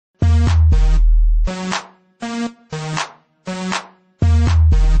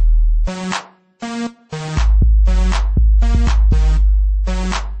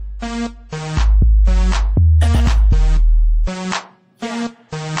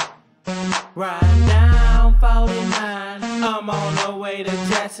Riding down 49, I'm on the way to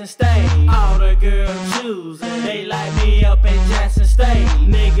Jackson State. All the girls choosing, they like me up in Jackson State.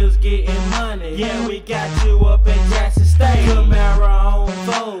 Niggas getting money, yeah, we got you up in Jackson State. Camaro on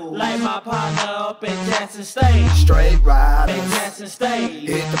fold, like my partner up in Jackson State. Straight riders in Jackson State,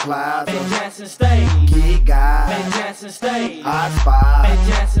 hit the plaza in Jackson State. Kid guys in Jackson State, hot spot in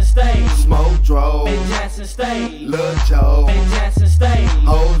Jackson State. Smoke drove in Jackson State, Lil Joe in Jackson State.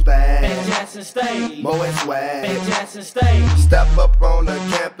 Hoes bad in Jackson State, Mo and swag in Jackson State. Step up on the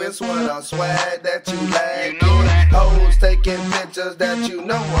campus with a swag that you lack. Hoes taking pictures that you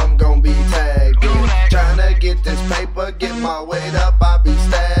know I'm gon' be tagged. Tryna get this paper, get my weight up, I be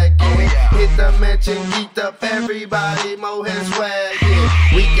stacking. Hit the mention, geeked up everybody, Mo and swag.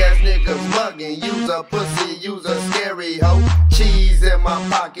 Yeah. Weak ass niggas mugging, use a pussy, use a scary hoe. Cheese in my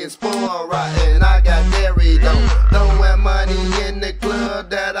pockets, spoil rotten, I got dairy though. Throwing money in the club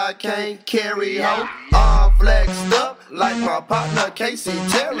that I can't carry, ho. Arm flexed up like my partner Casey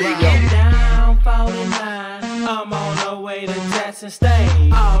Terry. Riding down 49, I'm on the way to Jackson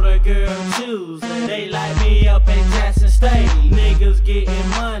State. All the girls choosing, they like me up in Jackson State. Niggas getting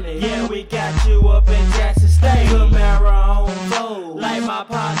money, yeah, we got you up in Jackson State. Camaro on fold, like my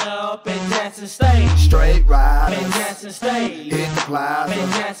partner up in Jackson State. Straight riders in Jackson State, hit the plaza in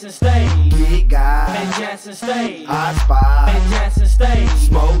Jackson State. Kid guys in Jackson State, hot spot in Jackson State.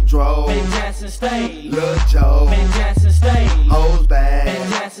 Smoke drove in Jackson State, Lil Joe in Jackson State. Hoes bad in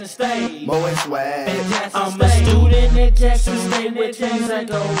Jackson State, Mo and swag. I'm a student at Jackson State, which means I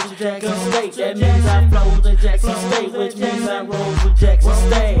go to Jackson State. That means I flow to Jackson State, which means I roll with Jackson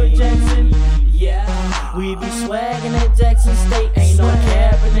State. Yeah, we be swagging at Jackson State. Ain't no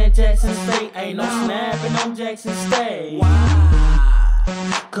capping at Jackson State. Ain't no snapping on Jackson State.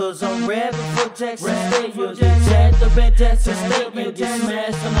 Why? Cause I'm rapping for Jackson State. You'll get jacked up at Jackson State. You'll get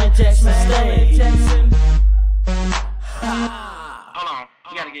smashed on at Jackson State. Hold on,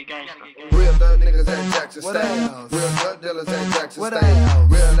 you gotta get gangster. Real thug niggas at Jackson State. Real drug dealers at Jackson State.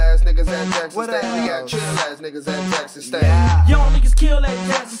 Real ass niggas at Jackson State. We got chill ass niggas at Jackson State. Young niggas kill at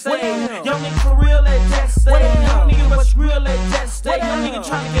Jackson State. Young niggas for real at Jackson State. Young niggas what's real at Jackson State. Young nigga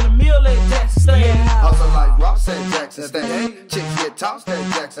tryna get a meal at Jackson State. Also like Ross at Jackson State. Chicks get tossed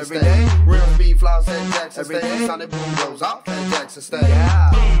at Jackson State. Real speed floss at Jackson State. Sonic boom goes off at Jackson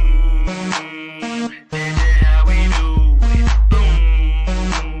State.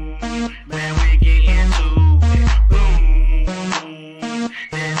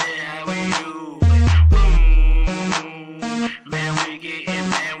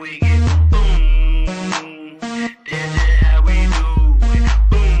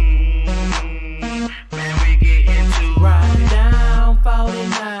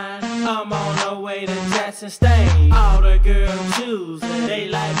 I'm on the way to Jackson State. All the girls choosing, they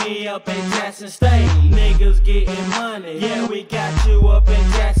like me up in Jackson State. Niggas getting money, yeah, we got you up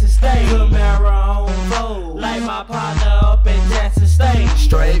in Jackson State. Camaro on fold, like my partner up in Jackson State.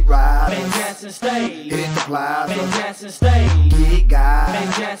 Straight riders in Jackson State, hit the plaza in Jackson State. Kid guys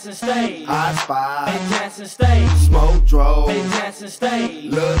in Jackson State, hot spot in Jackson State. Smoke drove in Jackson State,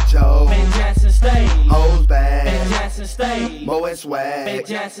 Lil Joe in Jackson State. Hoes bad in Jackson State, Mo and swag. in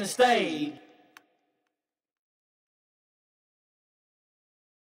Jackson State.